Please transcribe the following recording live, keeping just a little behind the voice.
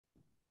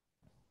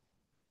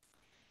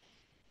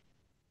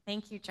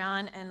Thank you,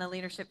 John, and the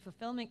Leadership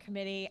Fulfillment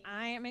Committee.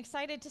 I am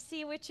excited to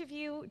see which of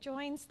you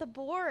joins the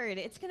board.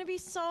 It's going to be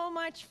so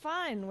much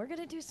fun. We're going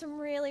to do some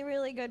really,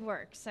 really good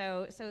work.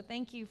 So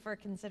thank you for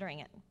considering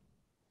it.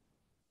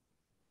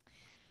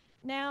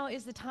 Now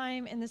is the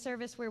time in the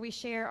service where we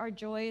share our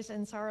joys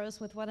and sorrows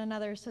with one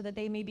another so that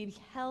they may be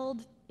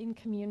held in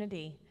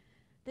community.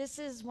 This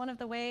is one of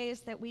the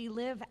ways that we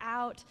live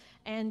out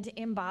and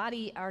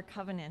embody our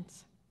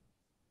covenant.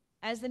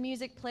 As the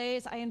music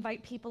plays, I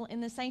invite people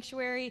in the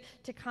sanctuary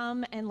to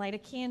come and light a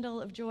candle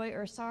of joy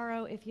or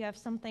sorrow if you have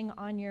something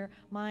on your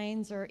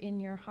minds or in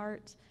your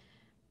heart.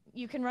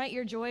 You can write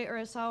your joy or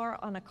a sorrow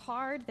on a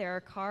card. There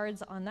are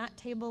cards on that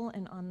table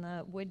and on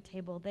the wood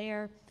table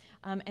there,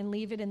 and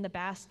leave it in the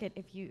basket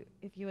if you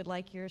would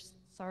like your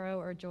sorrow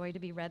or joy to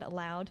be read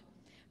aloud.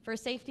 For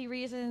safety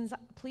reasons,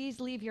 please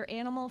leave your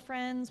animal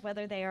friends,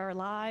 whether they are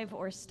alive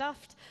or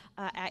stuffed,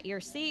 at your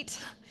seat,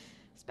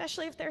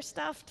 especially if they're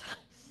stuffed.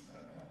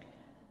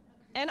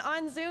 And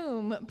on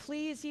Zoom,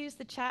 please use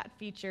the chat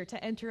feature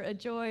to enter a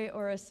joy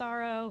or a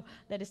sorrow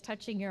that is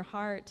touching your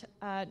heart.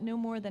 No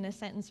more than a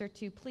sentence or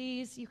two,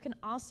 please. You can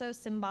also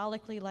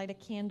symbolically light a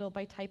candle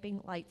by typing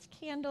 "lights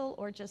candle"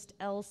 or just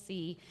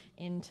LC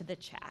into the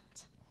chat.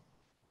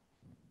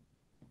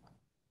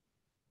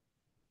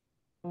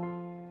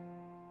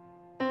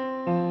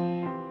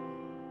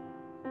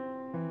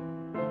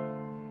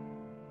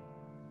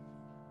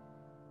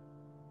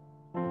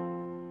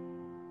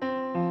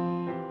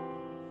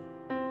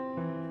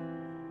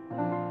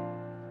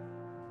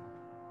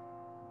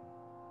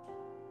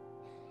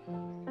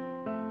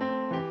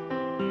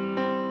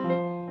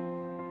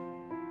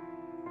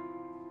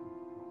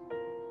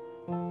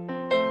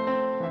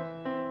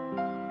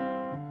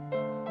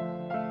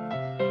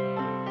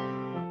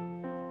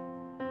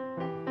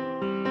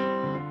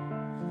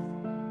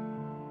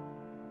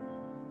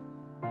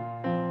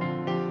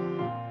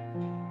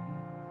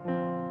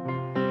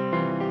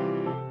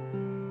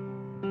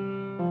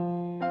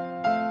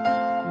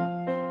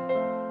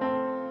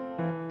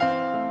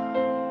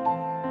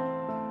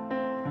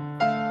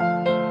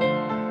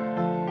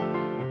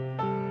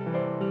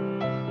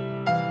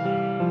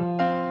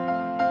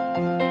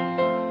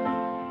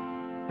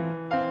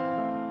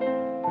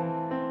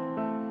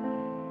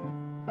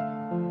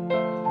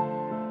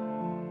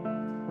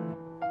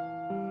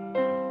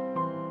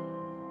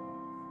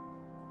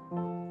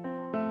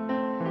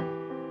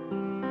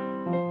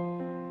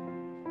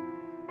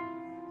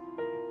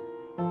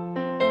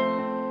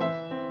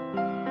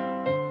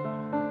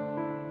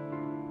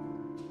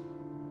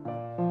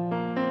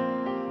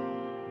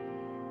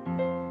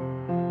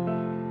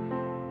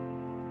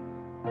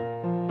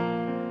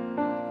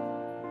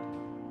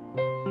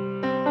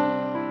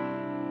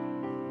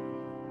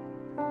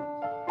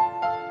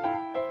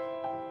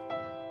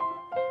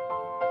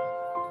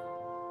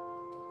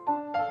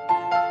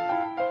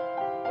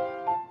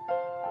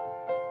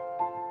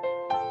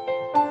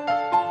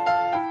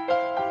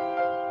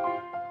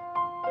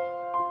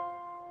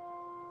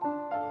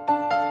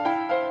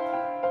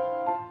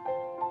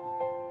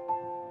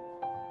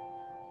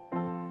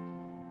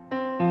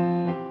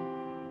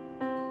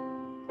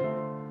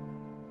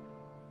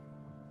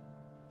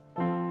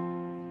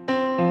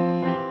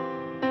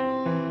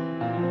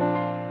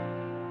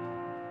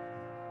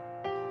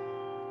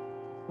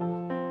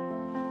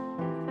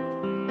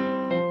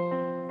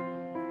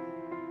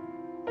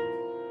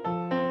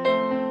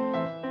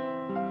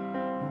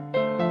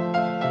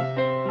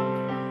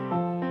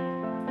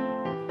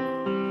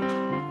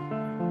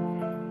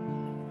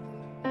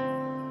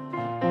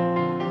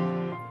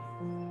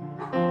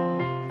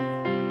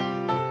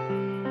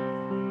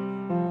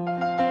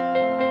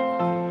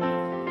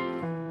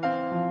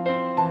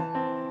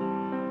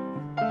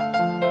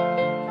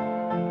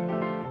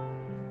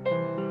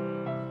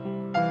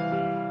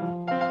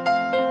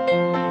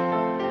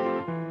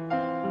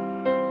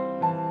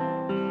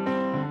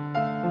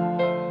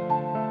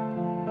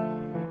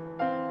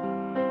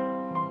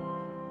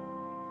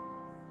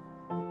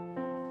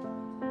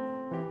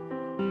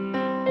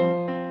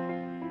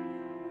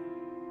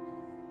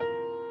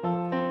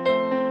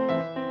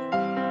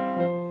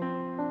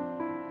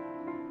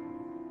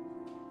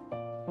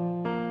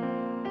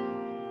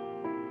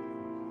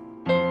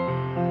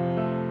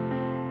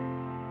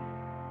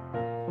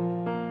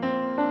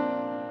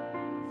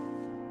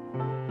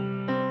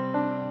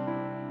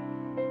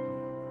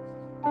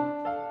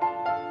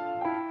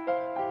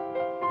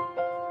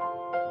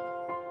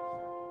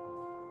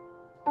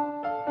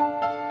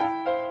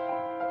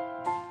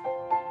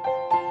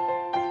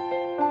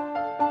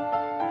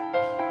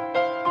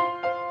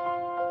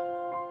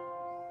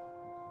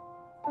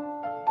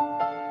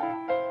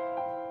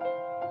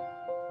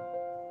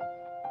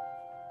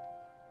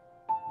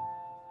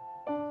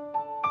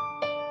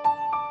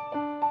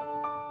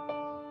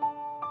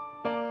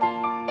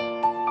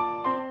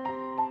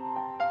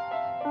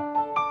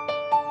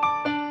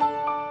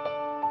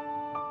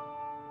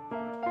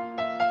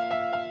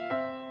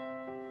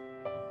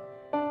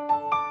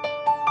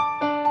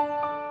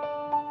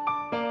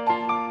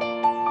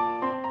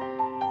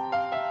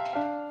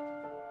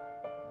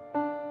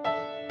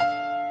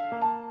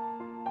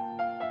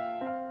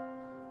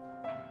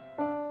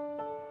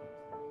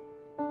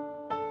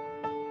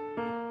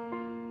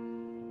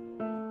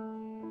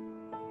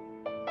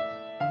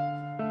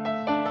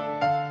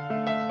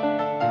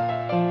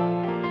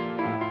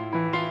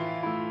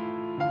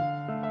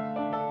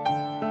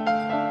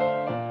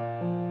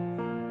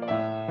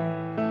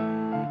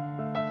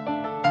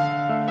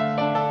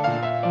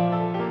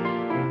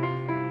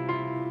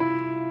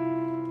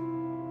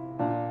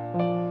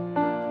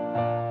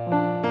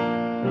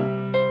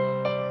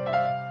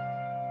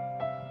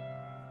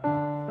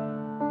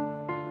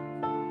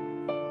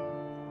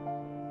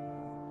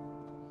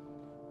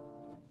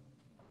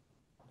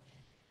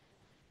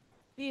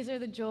 These are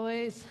the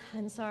joys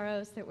and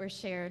sorrows that were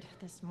shared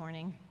this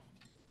morning.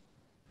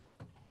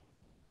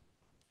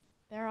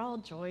 They're all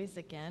joys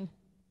again.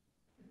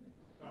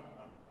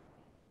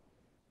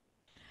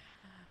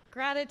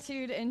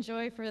 Gratitude and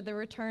joy for the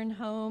return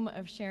home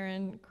of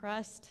Sharon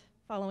Crust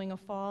following a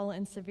fall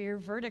and severe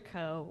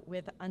vertigo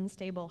with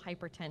unstable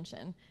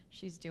hypertension.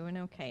 She's doing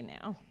okay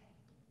now.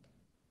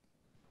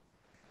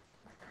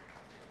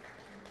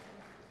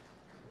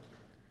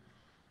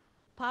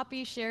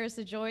 Poppy shares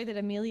the joy that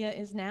Amelia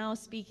is now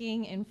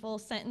speaking in full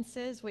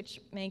sentences,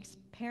 which makes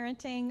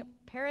parenting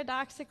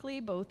paradoxically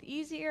both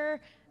easier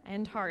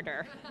and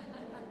harder.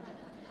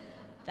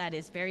 That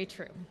is very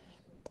true.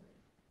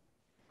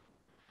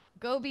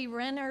 Gobi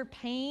Renner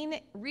Payne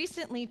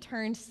recently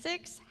turned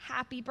 6,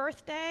 happy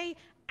birthday,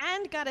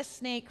 and got a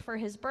snake for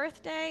his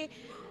birthday,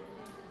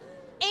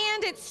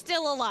 and it's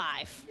still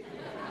alive.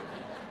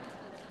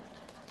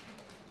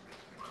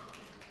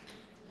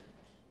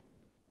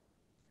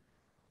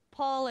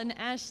 Paul and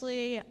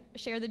Ashley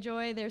share the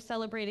joy. They're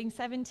celebrating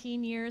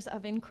 17 years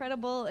of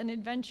incredible and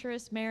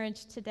adventurous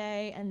marriage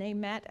today, and they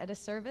met at a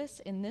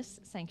service in this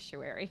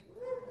sanctuary.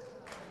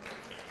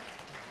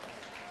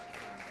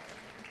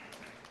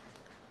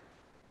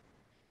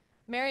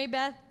 Mary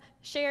Beth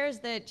shares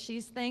that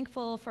she's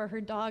thankful for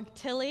her dog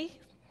Tilly.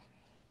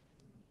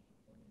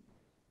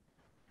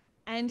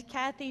 And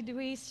Kathy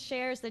Deweese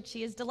shares that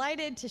she is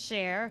delighted to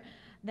share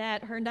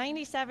that her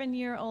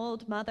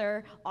 97-year-old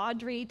mother,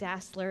 Audrey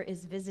Dassler,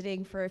 is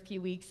visiting for a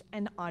few weeks,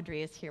 and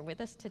Audrey is here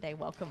with us today.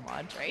 Welcome,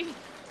 Audrey.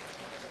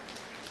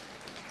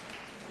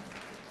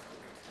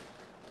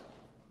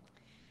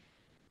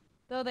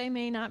 Though they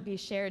may not be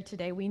shared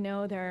today, we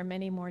know there are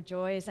many more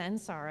joys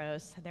and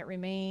sorrows that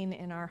remain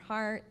in our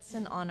hearts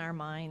and on our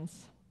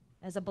minds.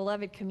 As a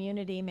beloved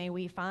community, may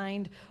we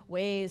find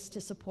ways to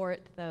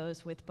support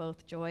those with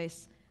both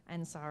joys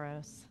and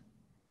sorrows.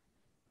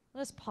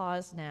 Let us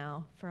pause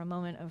now for a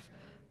moment of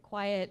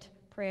quiet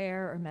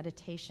prayer or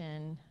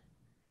meditation,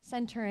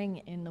 centering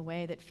in the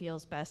way that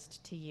feels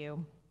best to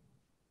you.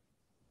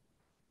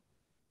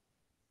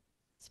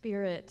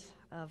 Spirit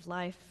of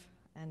life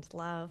and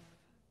love,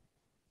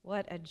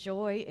 what a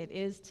joy it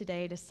is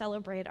today to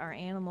celebrate our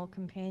animal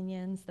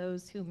companions,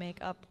 those who make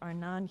up our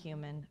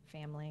non-human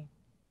family.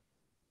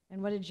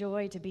 And what a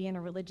joy to be in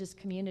a religious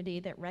community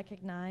that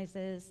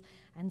recognizes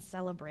and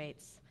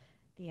celebrates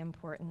the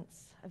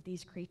importance of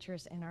these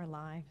creatures in our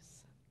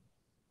lives.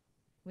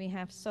 We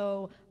have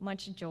so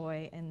much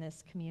joy in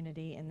this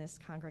community, in this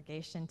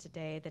congregation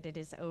today, that it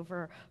is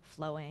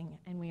overflowing,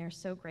 and we are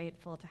so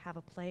grateful to have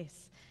a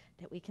place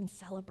that we can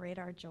celebrate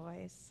our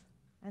joys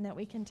and that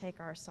we can take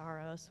our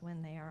sorrows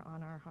when they are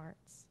on our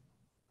hearts.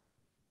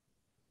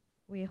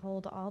 We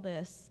hold all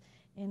this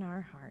in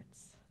our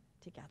hearts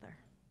together.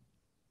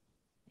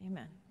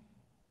 Amen.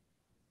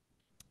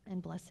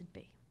 And blessed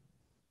be.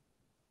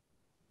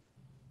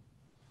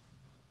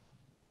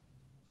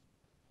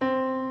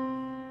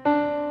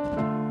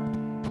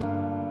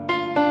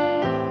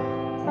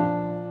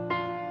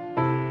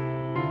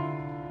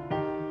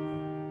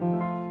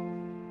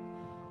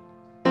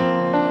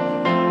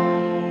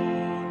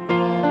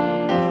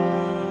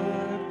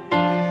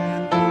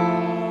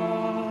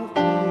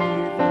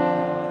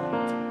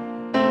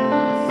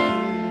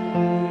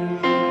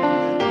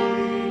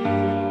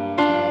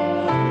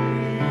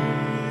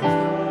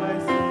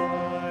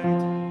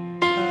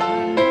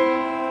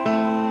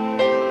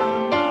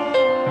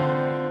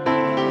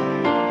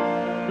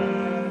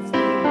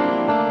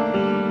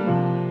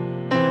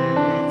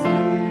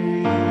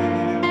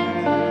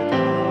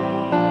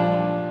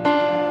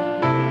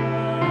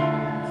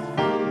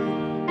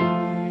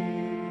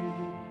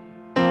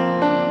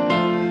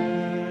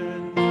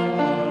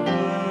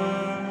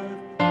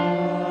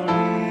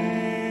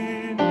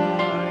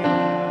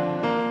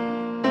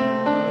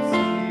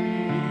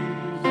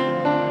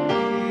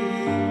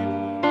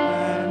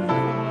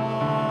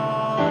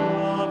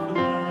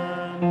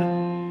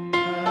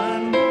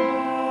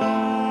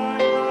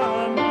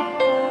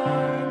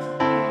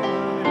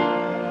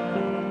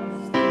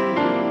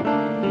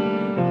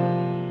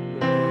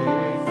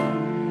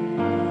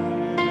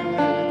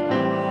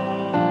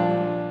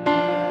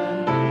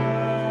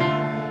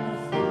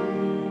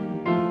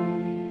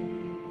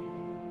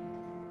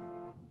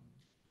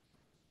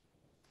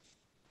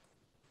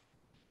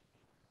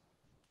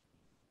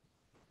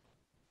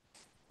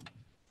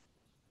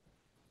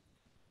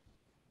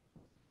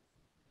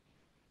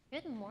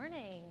 Good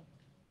morning.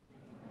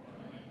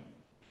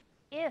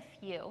 If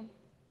you,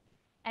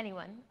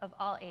 anyone of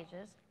all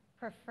ages,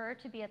 prefer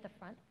to be at the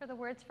front for the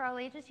Words for All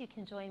Ages, you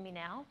can join me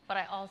now. But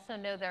I also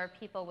know there are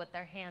people with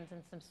their hands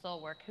and some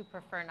soul work who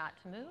prefer not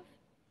to move,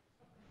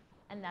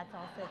 and that's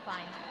also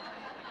fine.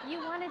 You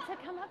wanted to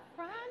come up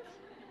front?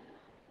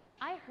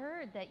 I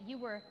heard that you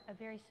were a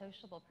very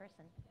sociable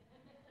person.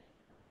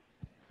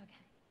 Okay.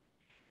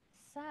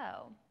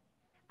 So,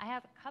 I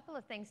have a couple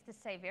of things to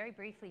say very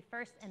briefly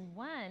first, and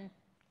one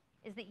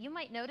is that you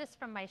might notice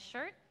from my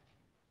shirt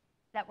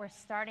that we're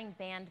starting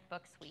Banned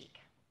Books Week.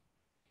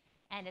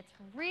 And it's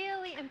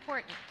really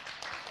important.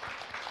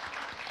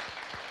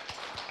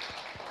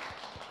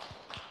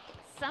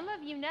 some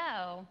of you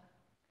know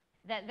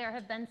that there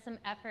have been some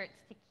efforts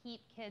to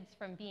keep kids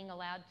from being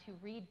allowed to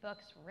read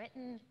books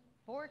written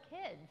for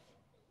kids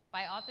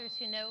by authors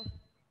who know.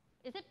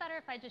 Is it better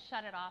if I just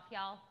shut it off,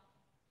 y'all?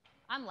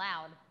 I'm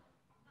loud.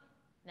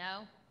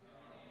 No?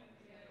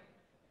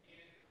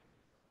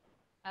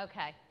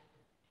 Okay.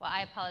 Well,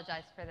 I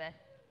apologize for the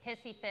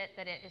hissy fit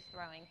that it is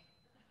throwing.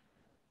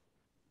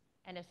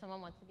 And if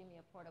someone wants to give me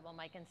a portable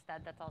mic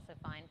instead, that's also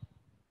fine.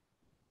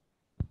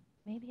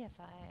 Maybe if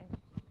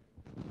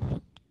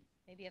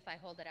I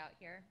hold it out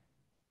here.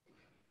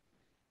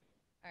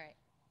 All right.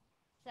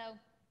 So,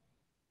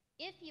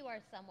 if you are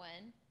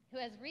someone who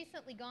has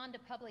recently gone to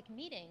public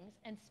meetings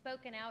and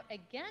spoken out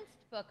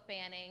against book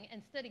banning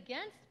and stood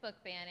against book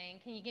banning,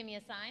 can you give me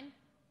a sign?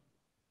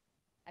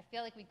 I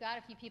feel like we've got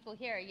a few people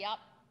here. Yup.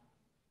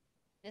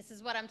 This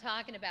is what I'm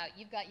talking about.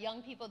 You've got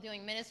young people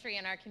doing ministry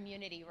in our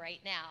community right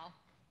now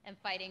and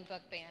fighting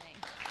book banning.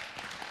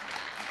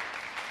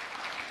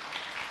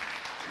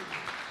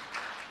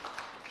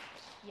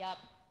 Yup.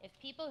 If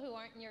people who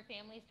aren't in your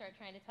family start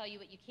trying to tell you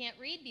what you can't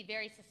read, be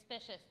very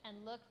suspicious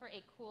and look for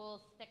a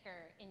cool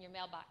sticker in your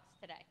mailbox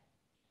today.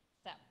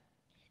 So,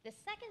 the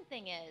second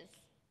thing is,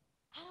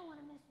 I don't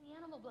want to miss the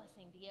animal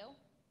blessing, do you?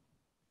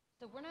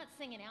 So we're not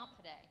singing out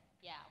today.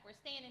 Yeah, we're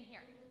staying in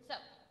here. So,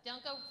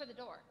 don't go for the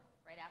door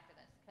right after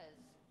this, because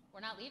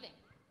we're not leaving.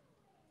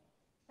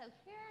 So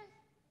here's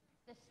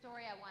the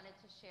story I wanted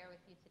to share with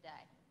you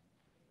today.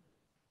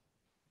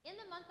 In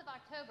the month of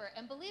October,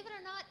 and believe it or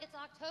not, it's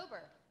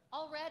October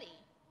already.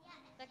 Yeah,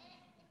 it's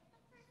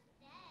the first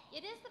day.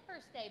 It is the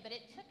first day, but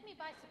it took me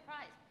by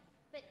surprise.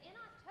 But in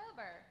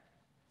October,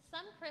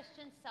 some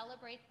Christians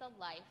celebrate the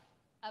life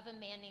of a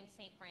man named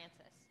St.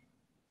 Francis.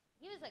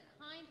 He was a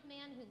kind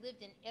man who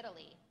lived in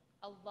Italy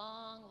a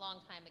long,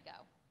 long time ago.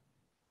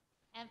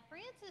 And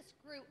Francis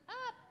grew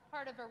up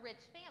part of a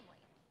rich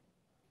family.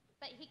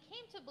 But he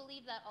came to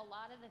believe that a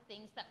lot of the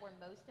things that were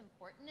most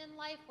important in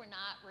life were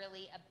not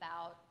really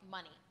about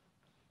money.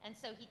 And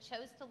so he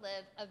chose to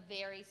live a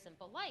very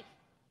simple life,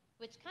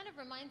 which kind of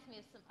reminds me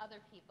of some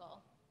other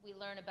people we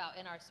learn about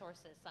in our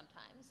sources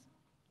sometimes.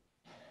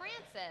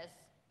 Francis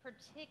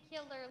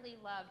particularly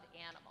loved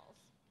animals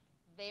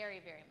very,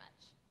 very much.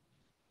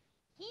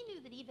 He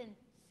knew that even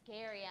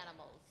scary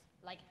animals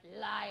like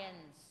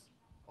lions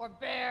or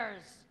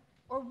bears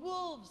or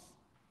wolves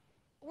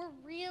were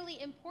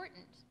really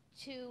important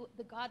to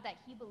the God that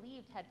he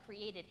believed had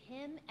created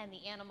him and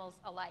the animals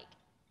alike.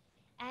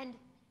 And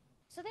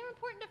so they were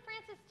important to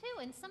Francis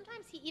too, and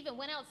sometimes he even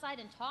went outside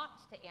and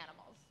talked to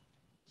animals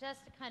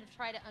just to kind of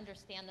try to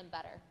understand them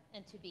better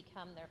and to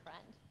become their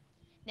friend.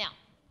 Now,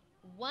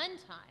 one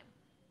time,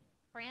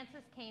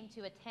 Francis came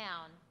to a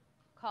town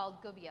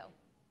called Gubbio,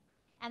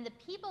 and the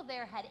people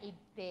there had a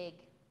big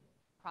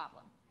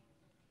problem.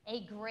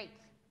 A great,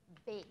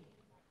 big,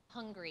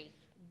 hungry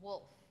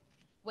wolf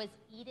was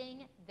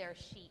eating their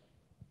sheep.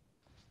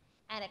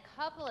 And a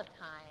couple of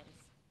times,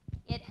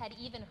 it had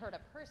even hurt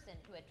a person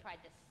who had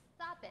tried to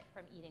stop it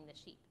from eating the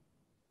sheep.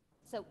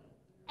 So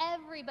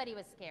everybody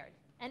was scared,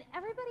 and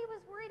everybody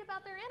was worried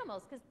about their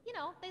animals because, you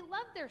know, they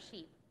loved their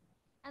sheep.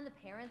 And the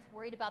parents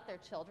worried about their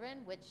children,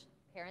 which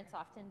parents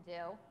often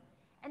do.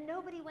 And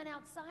nobody went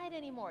outside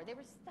anymore. They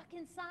were stuck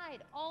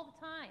inside all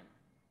the time.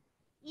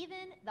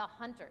 Even the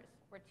hunters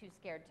were too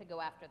scared to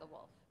go after the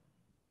wolf.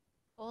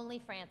 Only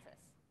Francis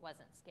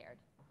wasn't scared.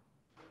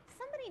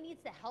 Somebody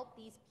needs to help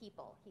these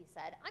people, he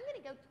said. I'm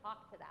going to go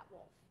talk to that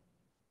wolf.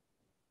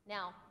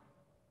 Now,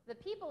 the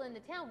people in the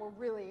town were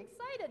really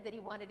excited that he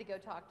wanted to go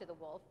talk to the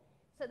wolf,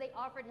 so they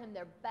offered him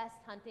their best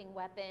hunting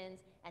weapons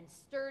and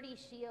sturdy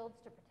shields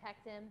to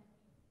protect him.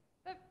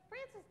 But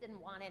Francis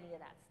didn't want any of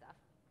that stuff.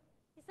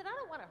 He said, I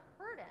don't want to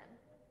hurt him.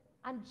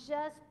 I'm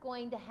just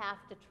going to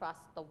have to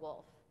trust the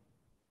wolf.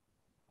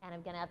 And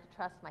I'm going to have to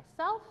trust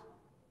myself,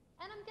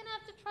 and I'm going to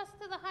have to trust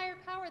to the higher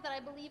power that I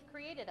believe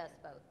created us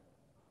both.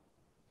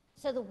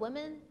 So the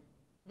woman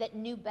that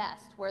knew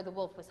best where the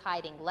wolf was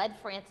hiding led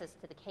Francis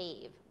to the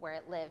cave where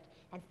it lived,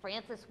 and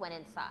Francis went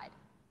inside.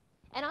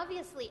 And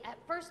obviously, at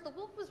first, the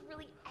wolf was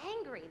really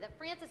angry that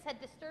Francis had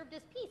disturbed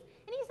his peace.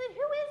 And he said,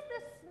 who is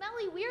this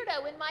smelly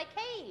weirdo in my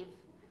cave?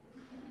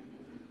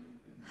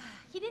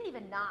 He didn't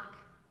even knock.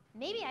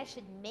 Maybe I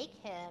should make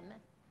him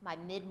my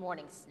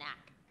mid-morning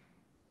snack.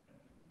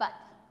 But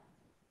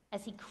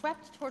as he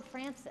crept toward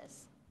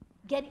Francis,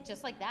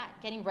 just like that,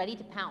 getting ready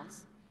to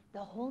pounce, the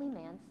holy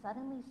man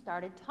suddenly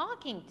started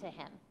talking to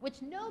him,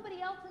 which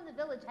nobody else in the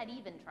village had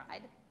even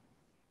tried.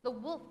 The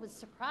wolf was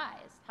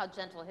surprised how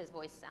gentle his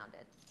voice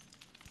sounded.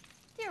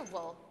 Dear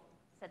wolf,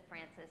 said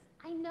Francis,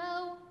 I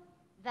know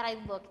that I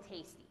look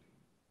tasty,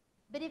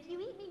 but if you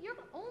eat me, you'll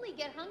only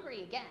get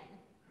hungry again.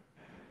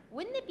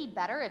 Wouldn't it be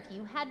better if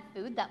you had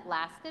food that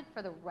lasted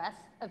for the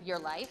rest of your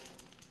life?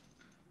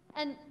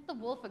 And the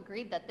wolf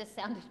agreed that this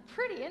sounded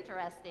pretty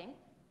interesting,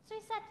 so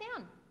he sat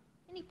down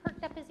and he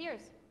perked up his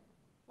ears,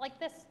 like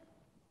this.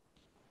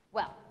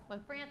 Well,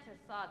 when Francis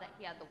saw that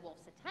he had the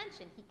wolf's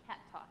attention, he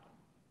kept talking.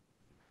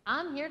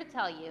 I'm here to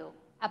tell you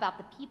about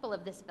the people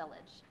of this village.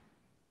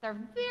 They're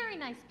very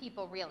nice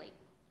people, really.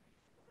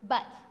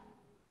 But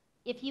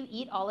If you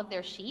eat all of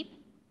their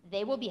sheep,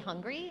 they will be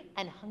hungry,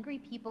 and hungry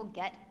people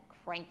get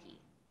cranky,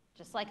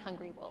 just like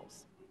hungry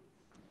wolves.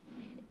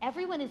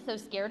 Everyone is so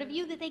scared of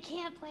you that they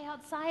can't play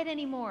outside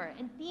anymore,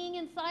 and being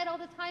inside all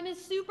the time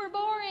is super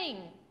boring.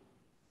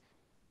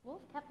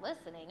 Wolf kept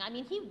listening. I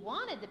mean, he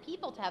wanted the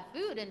people to have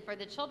food and for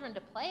the children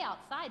to play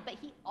outside, but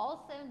he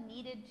also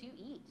needed to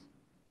eat.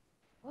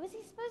 What was he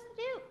supposed to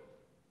do?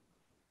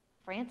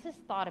 Francis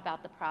thought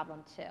about the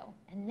problem too,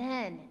 and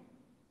then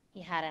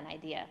he had an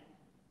idea.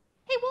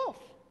 "Hey, Wolf,"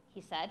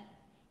 he said,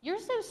 "you're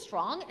so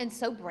strong and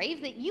so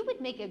brave that you would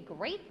make a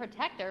great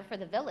protector for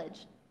the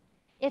village.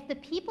 If the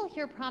people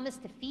here promise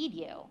to feed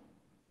you,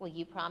 will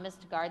you promise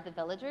to guard the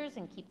villagers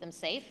and keep them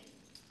safe?"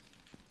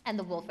 And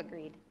the wolf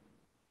agreed.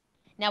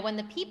 Now, when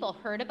the people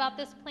heard about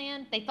this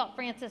plan, they thought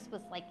Francis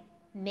was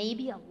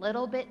maybe a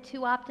little bit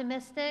too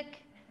optimistic.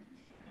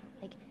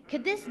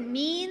 Could this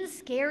mean,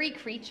 scary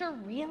creature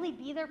really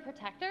be their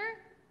protector?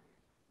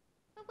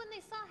 But when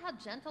they saw how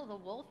gentle the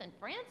wolf and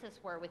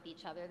Francis were with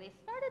each other, they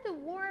started to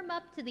warm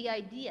up to the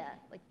idea,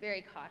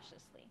 very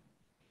cautiously.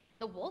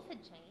 The wolf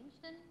had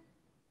changed, and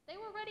they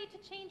were ready to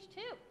change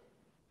too.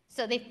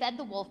 So they fed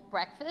the wolf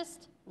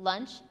breakfast,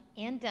 lunch,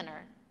 and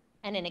dinner.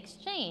 And in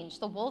exchange,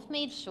 the wolf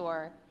made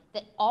sure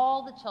that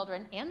all the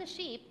children and the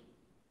sheep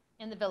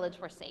in the village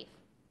were safe.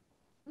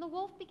 And the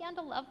wolf began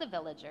to love the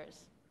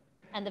villagers.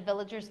 And the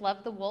villagers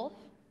loved the wolf.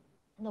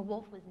 And the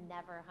wolf was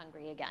never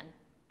hungry again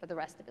for the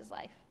rest of his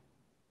life,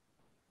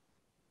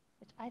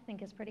 which I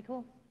think is pretty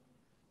cool.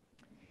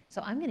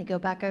 So I'm going to go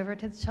back over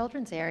to the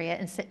children's area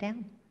and sit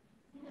down.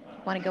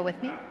 Want to go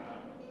with me?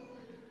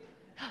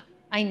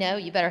 I know,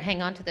 you better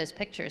hang on to those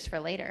pictures for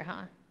later,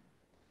 huh?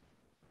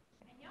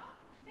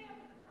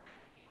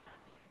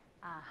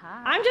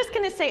 I'm just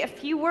going to say a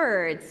few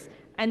words,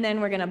 and then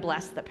we're going to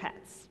bless the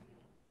pets,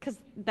 because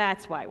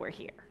that's why we're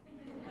here.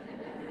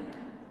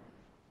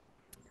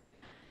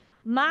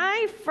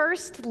 My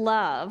first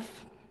love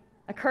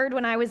occurred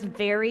when I was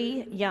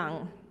very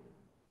young,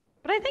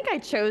 but I think I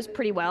chose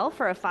pretty well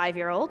for a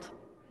 5-year-old.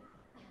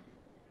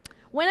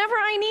 Whenever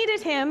I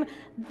needed him,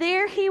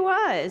 there he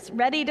was,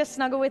 ready to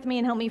snuggle with me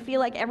and help me feel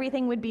like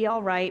everything would be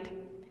all right.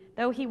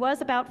 Though he was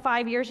about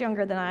 5 years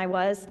younger than I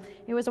was,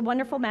 it was a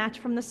wonderful match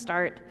from the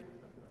start.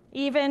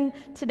 Even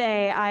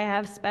today, I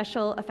have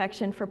special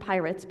affection for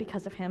pirates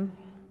because of him.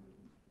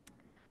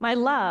 My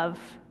love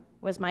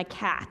was my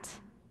cat,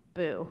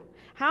 Boo.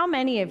 How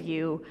many of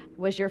you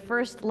was your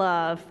first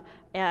love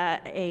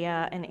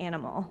an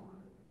animal?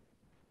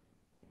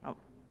 Oh.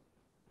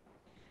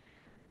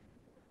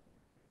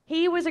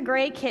 He was a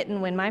gray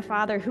kitten when my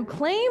father, who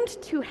claimed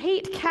to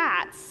hate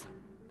cats,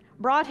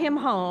 brought him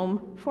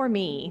home for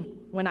me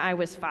when I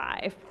was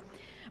 5.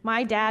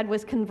 My dad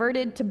was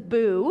converted to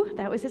Boo,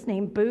 that was his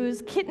name,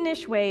 Boo's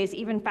kittenish ways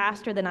even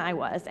faster than I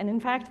was, and in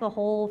fact the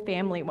whole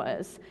family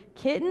was.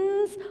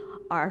 Kittens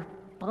are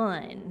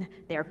fun.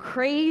 They're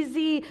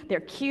crazy, they're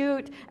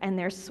cute, and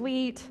they're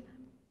sweet.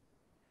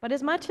 But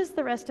as much as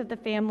the rest of the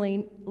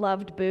family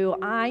loved Boo,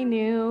 I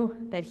knew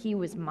that he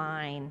was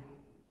mine.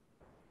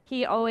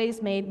 He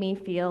always made me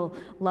feel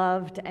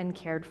loved and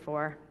cared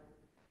for.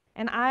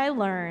 And I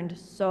learned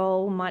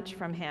so much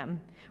from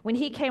him. When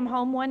he came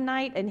home one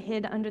night and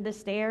hid under the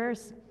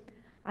stairs,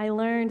 I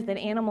learned that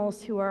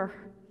animals who are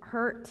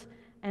hurt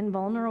and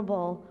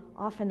vulnerable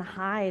often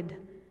hide.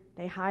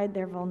 They hide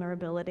their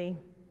vulnerability.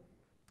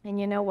 And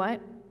you know what?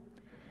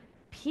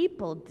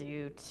 People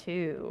do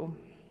too.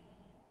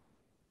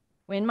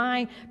 When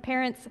my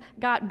parents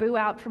got Boo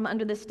out from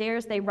under the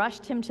stairs, they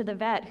rushed him to the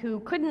vet, who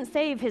couldn't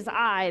save his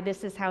eye.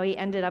 This is how he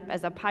ended up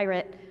as a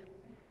pirate.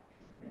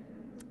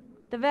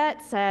 The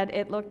vet said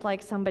it looked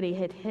like somebody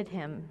had hit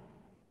him.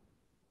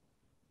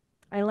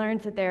 I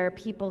learned that there are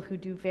people who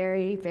do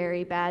very,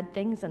 very bad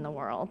things in the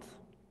world,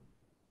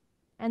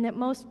 and that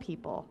most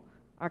people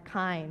are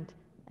kind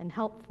and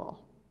helpful.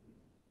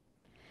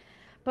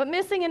 But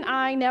missing an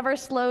eye never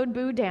slowed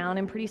Boo down,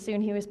 and pretty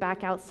soon he was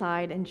back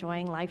outside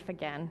enjoying life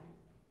again.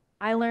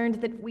 I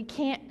learned that we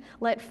can't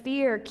let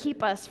fear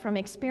keep us from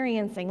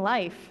experiencing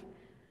life.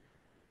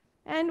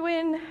 And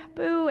when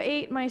Boo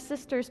ate my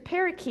sister's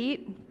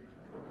parakeet,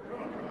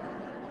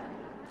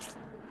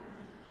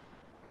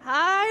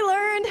 I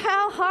learned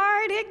how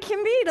hard it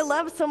can be to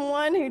love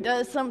someone who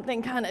does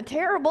something kind of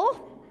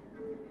terrible,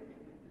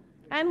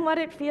 and what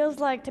it feels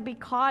like to be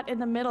caught in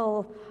the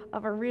middle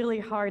of a really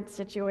hard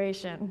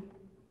situation.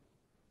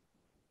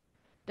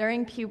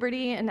 During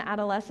puberty and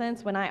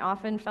adolescence, when I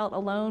often felt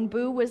alone,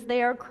 Boo was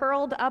there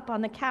curled up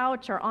on the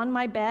couch or on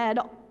my bed,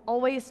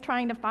 always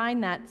trying to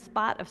find that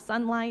spot of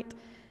sunlight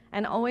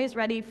and always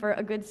ready for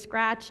a good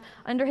scratch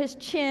under his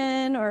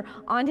chin or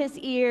on his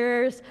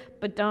ears,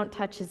 but don't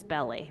touch his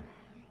belly.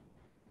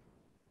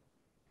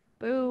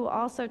 Boo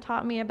also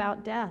taught me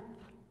about death.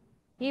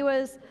 He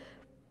was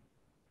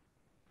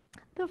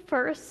the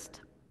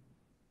first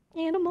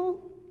animal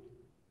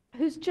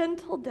whose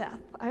gentle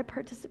death I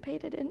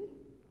participated in.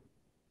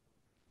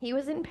 He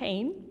was in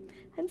pain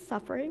and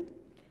suffering,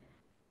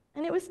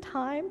 and it was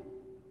time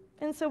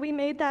And so we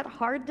made that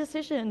hard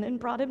decision and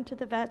brought him to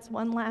the vets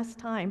one last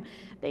time.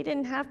 They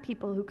didn't have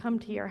people who come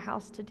to your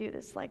house to do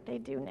this like they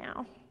do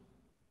now.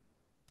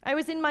 I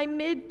was in my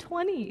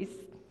mid-20s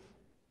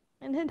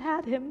and had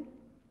had him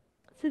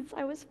since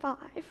I was 5.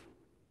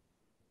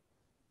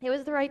 It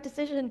was the right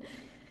decision,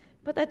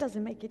 but that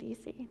doesn't make it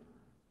easy.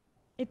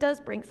 It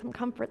does bring some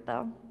comfort,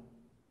 though.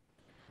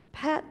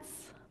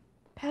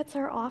 Pets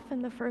are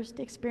often the first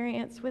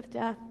experience with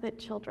death that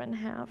children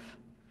have,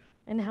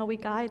 and how we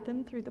guide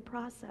them through the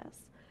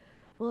process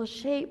will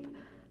shape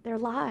their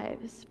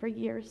lives for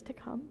years to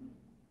come.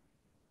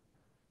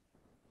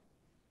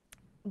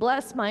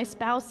 Bless my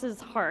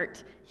spouse's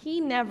heart, he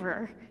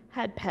never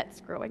had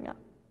pets growing up.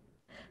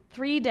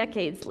 3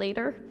 decades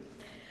later,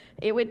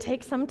 it would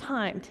take some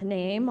time to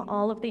name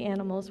all of the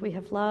animals we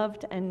have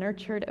loved and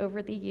nurtured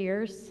over the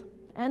years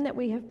and that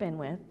we have been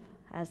with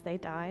as they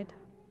died.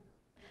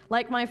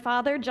 Like my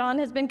father, John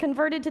has been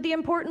converted to the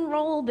important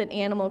role that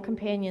animal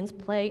companions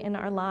play in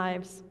our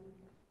lives.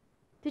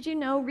 Did you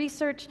know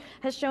research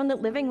has shown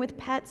that living with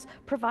pets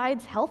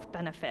provides health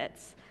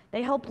benefits?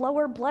 They help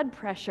lower blood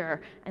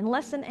pressure and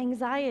lessen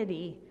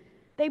anxiety.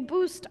 They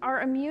boost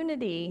our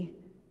immunity.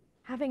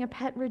 Having a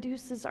pet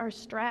reduces our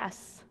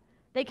stress.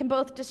 They can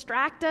both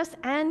distract us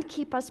and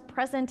keep us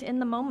present in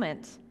the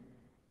moment.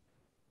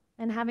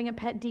 And having a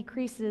pet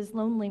decreases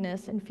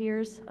loneliness and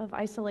fears of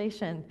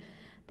isolation.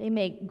 They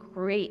make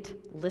great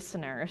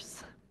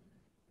listeners,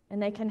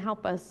 and they can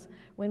help us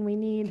when we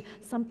need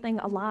something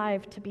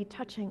alive to be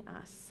touching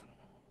us.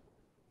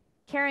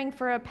 Caring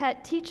for a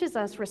pet teaches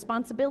us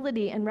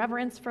responsibility and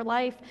reverence for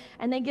life,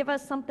 and they give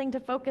us something to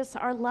focus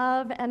our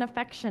love and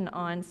affection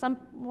on,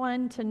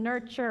 someone to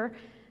nurture,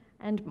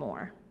 and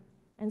more.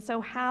 And so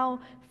how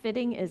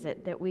fitting is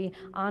it that we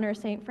honor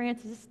St.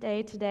 Francis'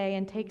 Day today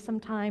and take some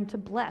time to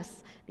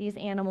bless these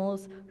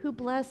animals who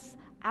bless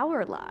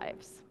our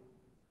lives?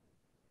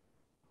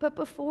 But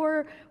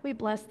before we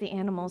bless the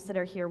animals that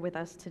are here with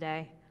us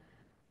today,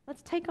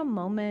 let's take a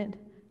moment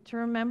to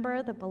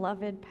remember the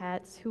beloved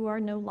pets who are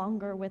no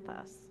longer with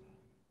us.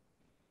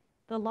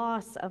 The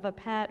loss of a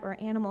pet or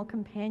animal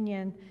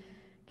companion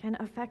can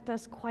affect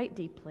us quite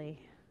deeply.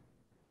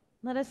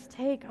 Let us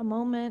take a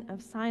moment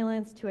of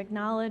silence to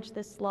acknowledge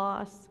this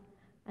loss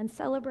and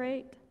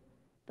celebrate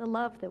the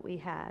love that we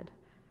had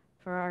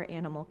for our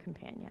animal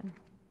companion.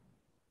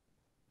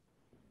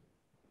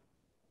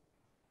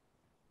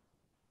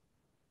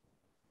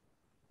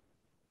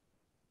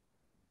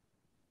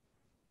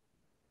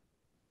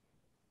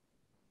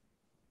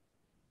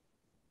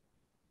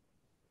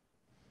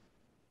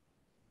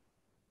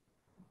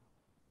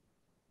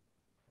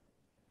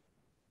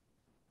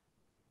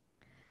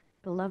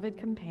 Beloved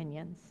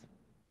companions,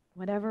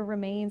 whatever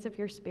remains of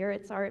your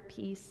spirits are at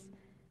peace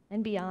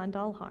and beyond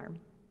all harm.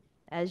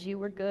 As you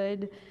were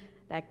good,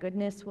 that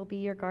goodness will be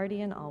your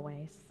guardian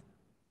always.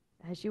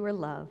 As you are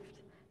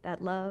loved,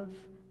 that love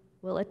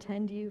will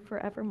attend you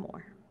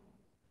forevermore.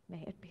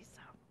 May it be so.